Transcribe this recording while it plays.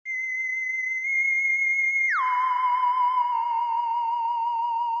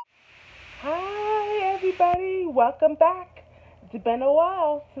everyone, welcome back. It's been a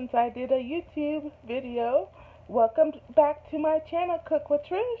while since I did a YouTube video. Welcome back to my channel, Cook with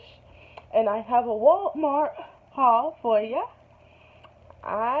Trish. And I have a Walmart haul for you.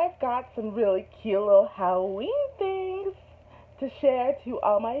 I've got some really cute little Halloween things to share to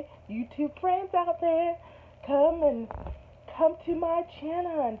all my YouTube friends out there. Come to my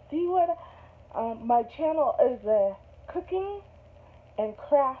channel and see what my channel is a cooking and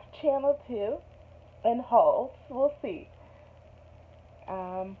craft channel too, and hauls. We'll see.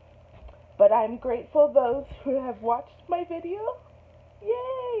 But I'm grateful those who have watched my video.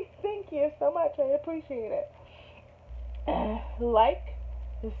 Yay! Thank you so much. I appreciate it. Like,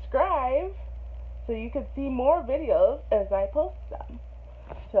 subscribe, so you can see more videos as I post them.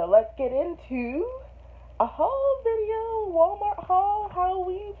 So let's get into a whole video, Walmart haul,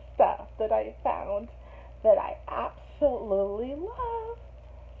 Halloween stuff that I found that I absolutely love.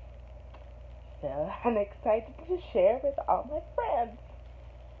 So I'm excited to share with all my friends.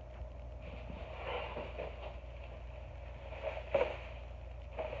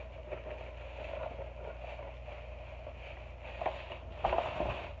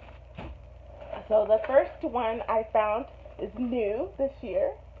 So the first one I found is new this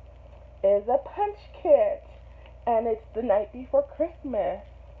year, is a punch kit, and it's the night before Christmas,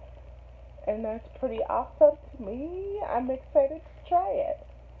 and that's pretty awesome to me. I'm excited to try it.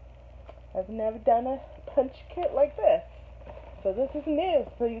 I've never done a punch kit like this, so this is new,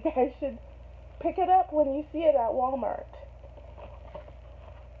 so you guys should pick it up when you see it at Walmart.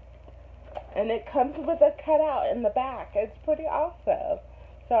 And it comes with a cutout in the back. It's pretty awesome.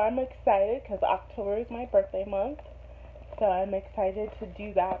 So I'm excited because October is my birthday month. So I'm excited to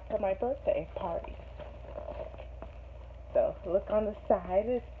do that for my birthday party. So look on the side,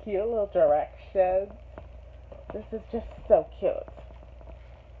 it's cute little directions. This is just so cute.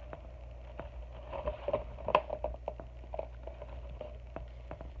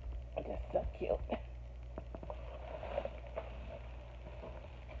 Just so cute.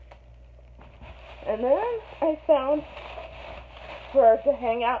 And then I found to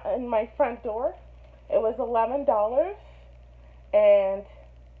hang out in my front door. It was $11 and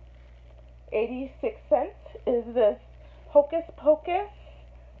 86 cents. Is this Hocus Pocus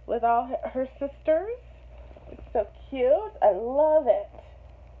with all her sisters. It's so cute. I love it.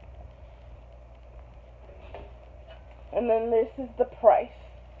 And then this is the price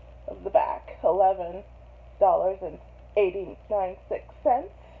of the back, $11.89.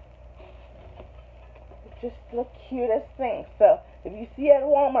 Just the cutest thing. So if you see it at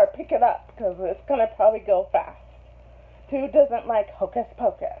Walmart, pick it up because it's gonna probably go fast. Who doesn't like Hocus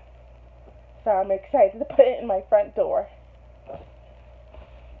Pocus? So I'm excited to put it in my front door.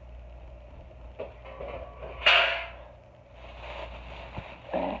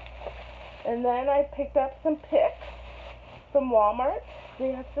 And then I picked up some picks from Walmart.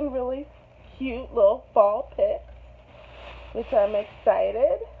 They have some really cute little fall picks, which I'm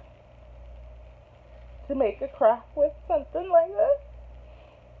excited to make a craft with, something like this.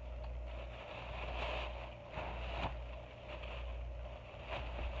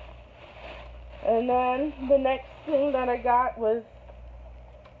 And then the next thing that I got was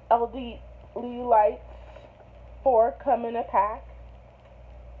LED lights. 4 come in a pack.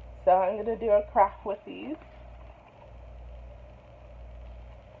 So I'm going to do a craft with these.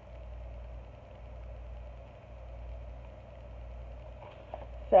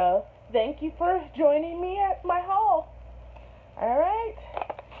 So thank you for joining me at my haul. Alright,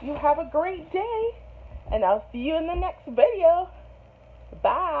 you have a great day, and I'll see you in the next video.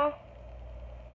 Bye.